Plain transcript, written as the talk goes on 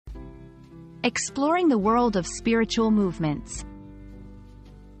exploring the world of spiritual movements.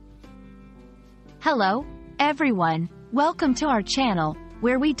 Hello, everyone. Welcome to our channel,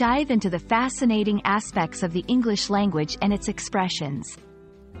 where we dive into the fascinating aspects of the English language and its expressions.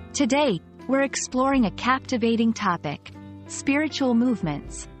 Today, we're exploring a captivating topic: spiritual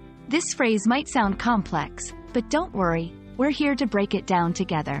movements. This phrase might sound complex, but don't worry, we're here to break it down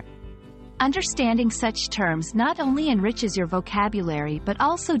together. Understanding such terms not only enriches your vocabulary but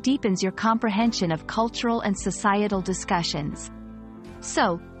also deepens your comprehension of cultural and societal discussions.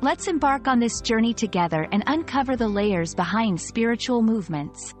 So, let's embark on this journey together and uncover the layers behind spiritual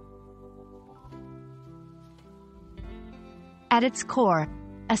movements. At its core,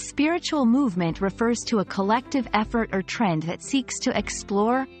 a spiritual movement refers to a collective effort or trend that seeks to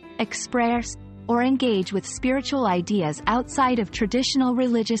explore, express, or engage with spiritual ideas outside of traditional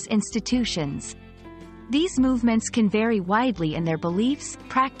religious institutions. These movements can vary widely in their beliefs,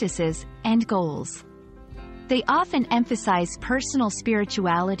 practices, and goals. They often emphasize personal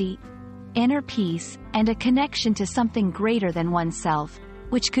spirituality, inner peace, and a connection to something greater than oneself,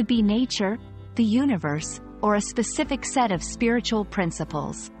 which could be nature, the universe, or a specific set of spiritual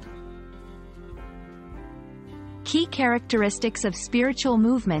principles. Key characteristics of spiritual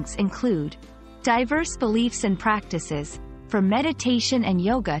movements include diverse beliefs and practices, from meditation and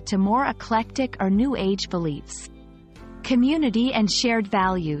yoga to more eclectic or New Age beliefs. Community and shared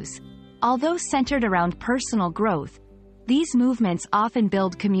values. Although centered around personal growth, these movements often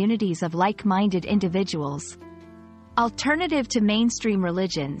build communities of like-minded individuals. Alternative to mainstream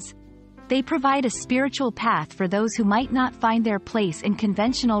religions, they provide a spiritual path for those who might not find their place in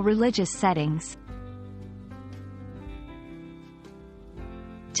conventional religious settings.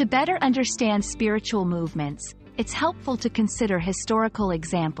 To better understand spiritual movements, it's helpful to consider historical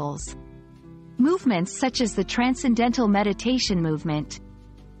examples. Movements such as the Transcendental Meditation movement,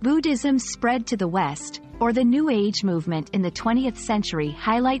 Buddhism's spread to the West, or the New Age movement in the 20th century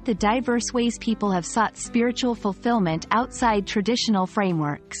highlight the diverse ways people have sought spiritual fulfillment outside traditional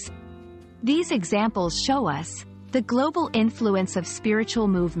frameworks. These examples show us the global influence of spiritual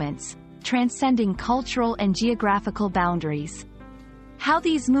movements, transcending cultural and geographical boundaries. How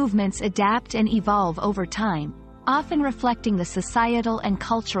these movements adapt and evolve over time, often reflecting the societal and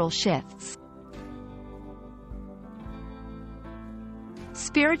cultural shifts.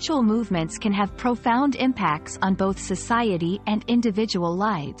 Spiritual movements can have profound impacts on both society and individual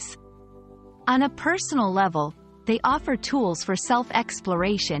lives. On a personal level, they offer tools for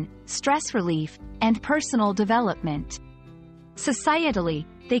self-exploration, stress relief, and personal development. Societally,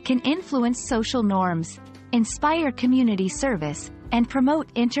 they can influence social norms, inspire community service, and promote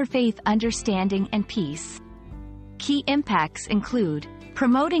interfaith understanding and peace. Key impacts include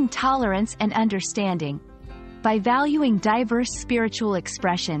promoting tolerance and understanding. By valuing diverse spiritual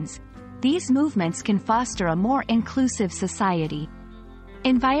expressions, these movements can foster a more inclusive society.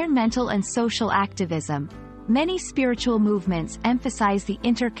 Environmental and social activism. Many spiritual movements emphasize the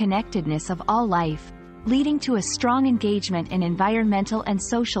interconnectedness of all life, leading to a strong engagement in environmental and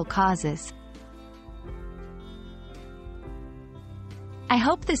social causes. I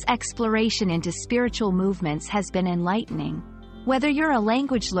hope this exploration into spiritual movements has been enlightening. Whether you're a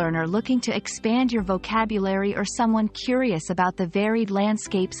language learner looking to expand your vocabulary or someone curious about the varied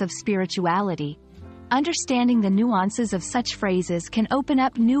landscapes of spirituality, understanding the nuances of such phrases can open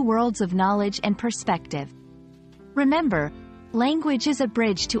up new worlds of knowledge and perspective. Remember, language is a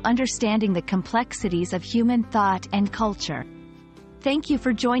bridge to understanding the complexities of human thought and culture. Thank you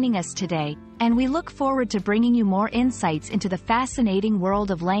for joining us today, and we look forward to bringing you more insights into the fascinating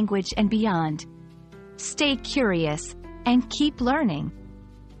world of language and beyond. Stay curious, and keep learning.